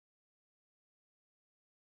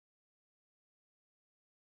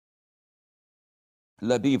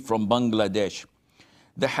Labib from Bangladesh.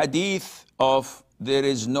 The hadith of there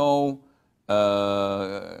is no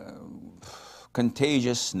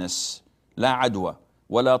contagiousness, لا عدوى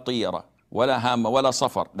ولا طيرة ولا هامة ولا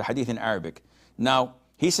صفر, the hadith in Arabic. Now,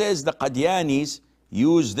 he says the Qadiyanis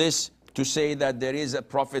use this to say that there is a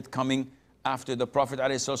prophet coming after the Prophet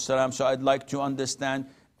ﷺ. So I'd like to understand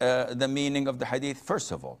the meaning of the hadith.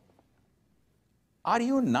 First of all, are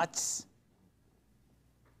you nuts?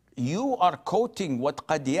 You are quoting what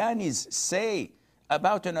Qadiyanis say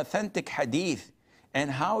about an authentic hadith and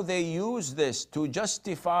how they use this to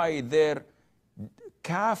justify their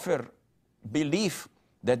kafir belief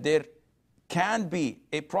that there can be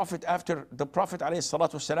a prophet after the Prophet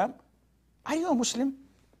ﷺ. Are you a Muslim?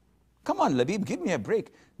 Come on, Labib, give me a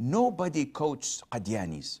break. Nobody quotes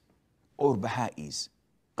Qadiyanis or Baha'is.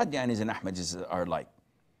 Qadiyanis and Ahmadis are like.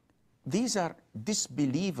 These are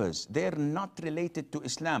disbelievers. They're not related to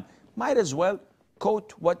Islam. Might as well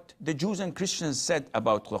quote what the Jews and Christians said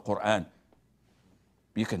about the Quran.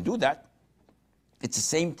 You can do that. It's the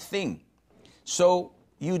same thing. So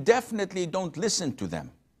you definitely don't listen to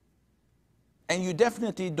them. And you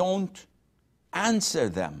definitely don't answer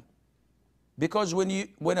them. Because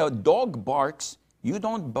when a dog barks, you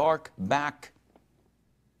don't bark back.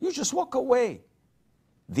 You just walk away.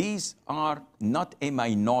 These are not a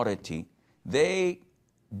minority. They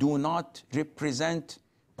do not represent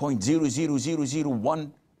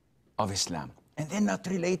 0.00001 of Islam. And they're not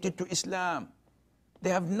related to Islam.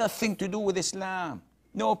 They have nothing to do with Islam.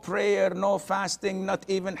 No prayer, no fasting, not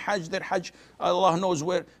even Hajj. Their Hajj, Allah knows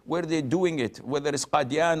where they're doing it, whether it's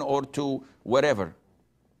Qadian or to wherever.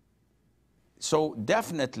 So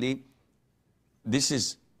definitely, this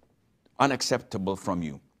is unacceptable from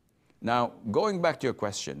you. Now, going back to your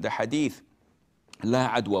question, the hadith, لا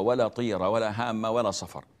عدوى ولا طيرة ولا هامة ولا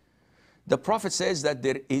صفر. The Prophet says that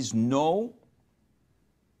there is no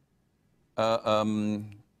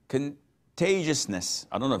contagiousness.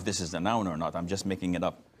 I don't know if this is a noun or not. I'm just making it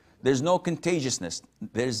up. There's no contagiousness.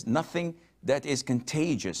 There's nothing that is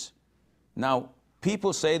contagious. Now,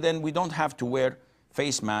 people say then we don't have to wear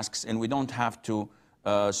face masks and we don't have to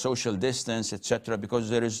social distance, etc. because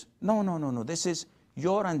there is... No. This is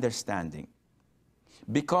your understanding.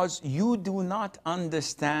 Because you do not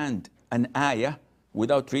understand an ayah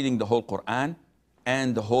without reading the whole Quran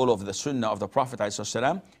and the whole of the Sunnah of the Prophet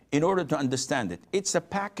ﷺ in order to understand it. It's a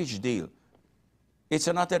package deal. It's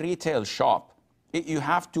not a retail shop. You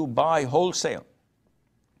have to buy wholesale.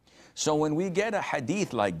 So when we get a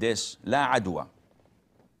hadith like this, لا عدوى,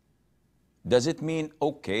 does it mean,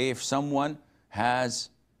 okay, if someone has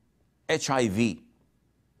HIV,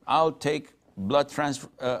 I'll take blood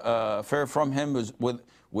transfer from him with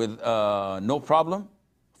no problem?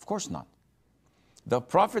 Of course not. The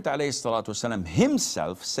Prophet ﷺ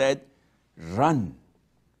himself said, run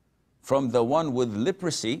from the one with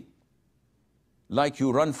leprosy like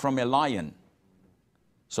you run from a lion.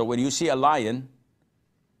 So when you see a lion,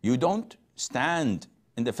 you don't stand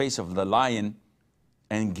in the face of the lion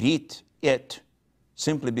and greet it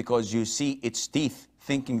simply because you see its teeth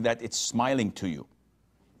thinking that it's smiling to you.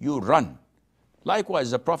 You run.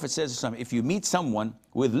 Likewise, the Prophet says, if you meet someone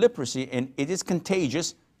with leprosy and it is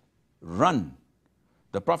contagious, run.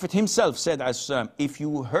 The Prophet himself said, if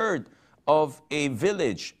you heard of a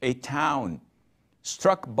village, a town,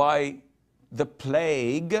 struck by the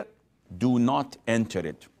plague, do not enter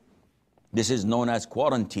it. This is known as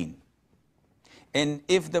quarantine. And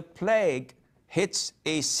if the plague hits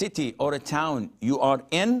a city or a town you are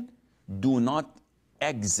in, do not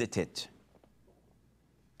exit it.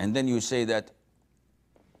 And then you say that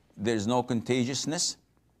there's no contagiousness.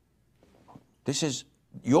 This is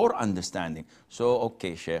your understanding. So,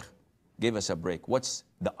 okay, Sheikh, give us a break. What's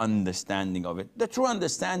the understanding of it? The true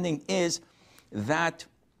understanding is that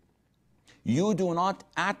you do not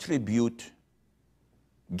attribute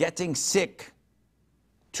getting sick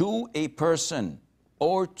to a person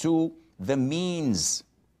or to the means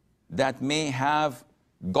that may have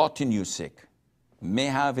gotten you sick, may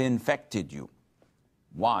have infected you.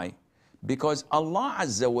 Why? Because Allah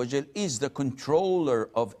Azza wa Jal is the controller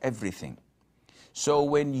of everything. So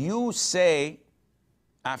when you say,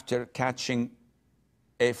 after catching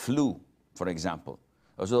a flu, for example,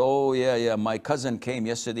 I said, oh yeah, my cousin came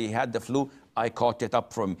yesterday, he had the flu, I caught it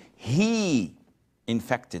up from him. He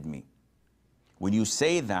infected me. When you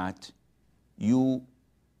say that, you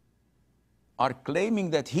are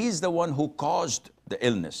claiming that he's the one who caused the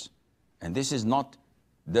illness. And this is not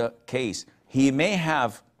the case. He may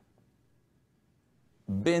have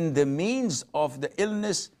been the means of the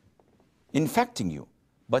illness infecting you,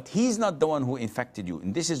 but he's not the one who infected you.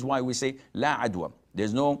 And this is why we say, la adwa.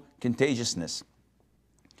 There's no contagiousness.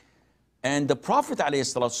 And the Prophet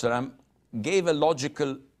ﷺ gave a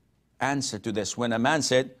logical answer to this. When a man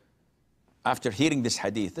said, after hearing this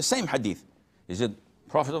hadith, the same hadith, he said,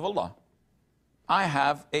 Prophet of Allah, I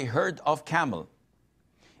have a herd of camel,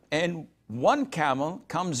 and one camel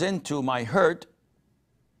comes into my herd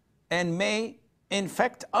and may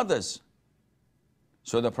infect others.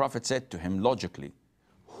 So the Prophet said to him logically,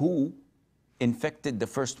 who infected the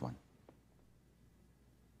first one?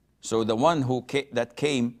 So the one that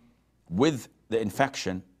came with the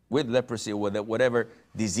infection, with leprosy, or whatever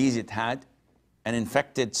disease it had, and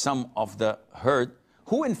infected some of the herd,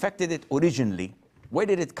 who infected it originally? Where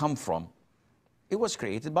did it come from? It was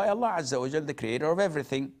created by Allah Azza wa Jal, the creator of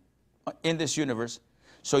everything in this universe.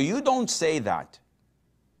 So you don't say that.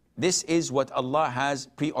 This is what Allah has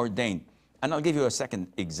preordained. And I'll give you a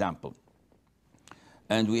second example.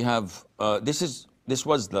 And we have, this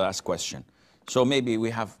was the last question. So maybe we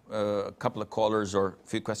have a couple of callers or a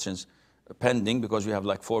few questions pending, because we have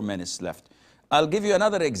like 4 minutes left. I'll give you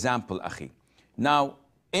another example, Akhi. Now,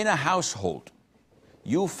 in a household,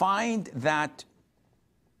 you find that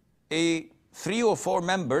 3 or 4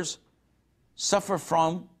 members suffer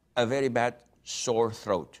from a very bad sore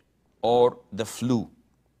throat or the flu,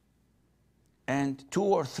 and 2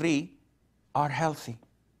 or 3 are healthy,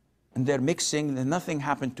 and they're mixing and nothing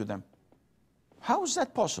happened to them. How is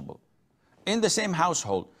that possible? In the same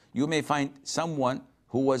household, you may find someone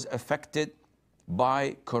who was affected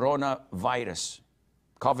by coronavirus,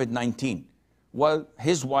 COVID-19, while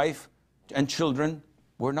his wife and children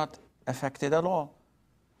were not affected at all.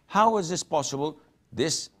 How is this possible?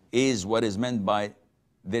 This is what is meant by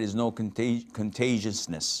there is no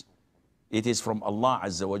contagiousness. It is from Allah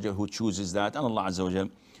Azza wa Jal who chooses that, and Allah Azza wa Jal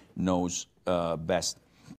knows best.